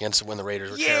 but that was against when the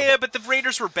Raiders were terrible. Yeah, but the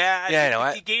Raiders were bad. Yeah,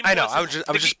 I know. I was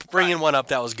just bringing one up.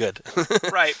 That was good.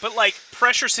 Right, but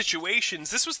pressure situations.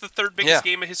 This was the third biggest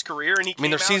game of his career,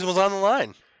 and their season was on the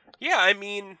line. Yeah, I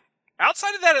mean,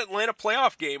 outside of that Atlanta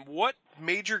playoff game, what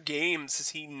major games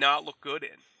has he not looked good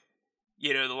in?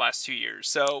 The last 2 years.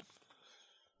 So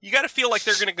you got to feel like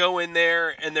they're going to go in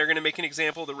there and they're going to make an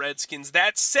example of the Redskins.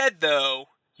 That said, though,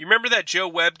 you remember that Joe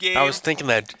Webb game? I was thinking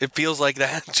that it feels like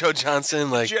that. Joe Johnson,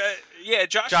 Josh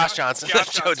Johnson.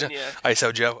 Josh Johnson. Yeah. All right,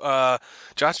 so Joe.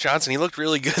 Josh Johnson, he looked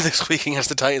really good this week against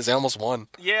the Titans. They almost won.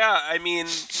 Yeah, I mean,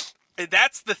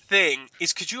 that's the thing.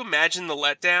 Could you imagine the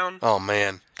letdown? Oh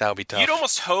man, that would be tough. You'd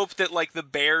almost hope that the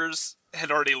Bears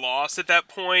had already lost at that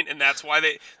point, and that's why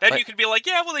you could be like,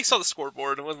 yeah, well, they saw the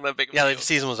scoreboard. It wasn't that big of a deal. Yeah, the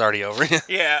season was already over.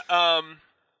 Yeah.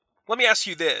 Let me ask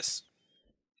you this: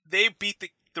 they beat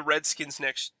the Redskins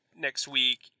next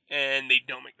week, and they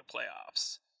don't make the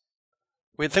playoffs.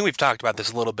 I think we've talked about this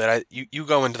a little bit. You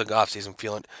go into the offseason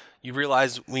feeling, you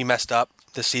realize we messed up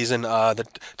this season. The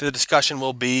discussion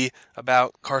will be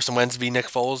about Carson Wentz v. Nick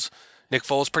Foles. Nick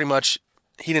Foles pretty much,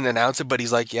 he didn't announce it, but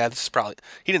he's like, yeah, this is probably,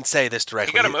 he didn't say this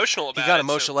directly. He got emotional about it. He got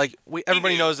emotional.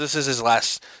 Everybody knows this is his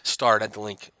last start at the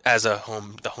Link as the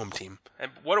home team.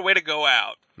 And what a way to go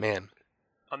out. Man.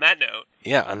 On that note.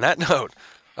 Yeah, on that note,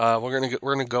 we're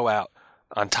gonna go out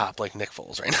on top like Nick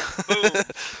Foles right now. Boom.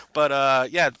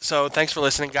 But so thanks for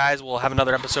listening, guys. We'll have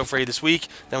another episode for you this week.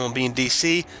 Then we'll be in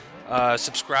DC.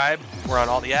 Subscribe. We're on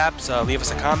all the apps. Leave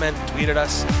us a comment. Tweet at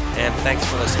us. And thanks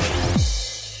for listening.